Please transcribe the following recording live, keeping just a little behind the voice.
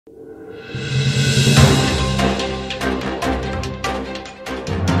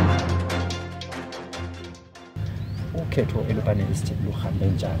ukhetho elupanelisti luhambe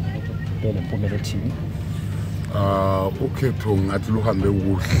njani phela impumela ethini? Ukhetho ngathi luhambe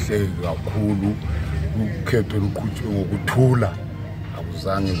kuhle kakhulu. Ukhetho luqhutshwe ngokuthula,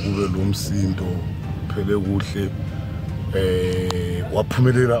 akuzange kube lomsindo, phele kuhle.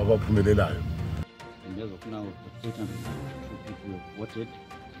 Waphumelela abaphumelelayo. And as of now, 802 people have voted.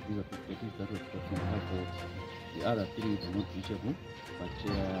 These are perspectives that were got from 5 votes. The other 3 are not reachable, but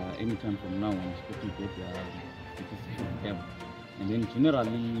anytime from now, I'm expecting that statistics should be able. And then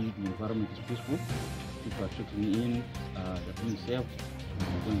generally, the environment is peaceful. People are checking in, they're being safe, and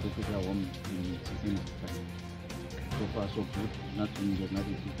going to go to their home in the time. So far, so good. There's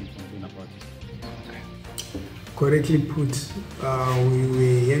nothing to complain about. Correctly put, we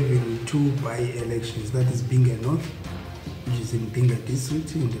were having 2 by-elections, that is Binga North, which is in Binga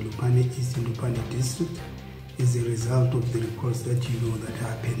district, in the Lupane East and Lupane district, is a result of the reports that you know that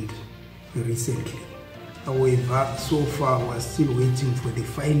happened recently. However, so far we're still waiting for the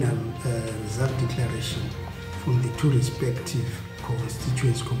final result declaration from the 2 respective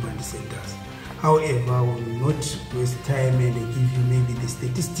constituency command centers. However, I will not waste time and give you maybe the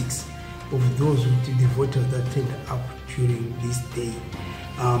statistics of those the voters that turned up during this day.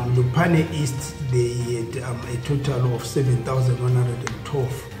 Lupane East, they had a total of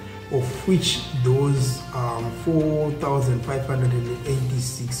 7,112, of which those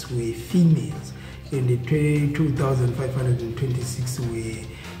 4,586 were females and the 22,526 were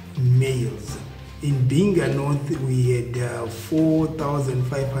males. In Binga North, we had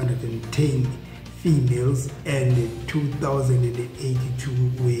 4,510 females and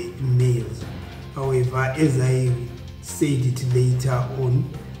 2,082 were males. However, as I said it later on,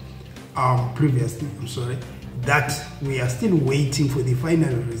 previously, that we are still waiting for the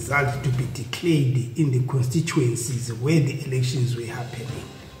final result to be declared in the constituencies where the elections were happening.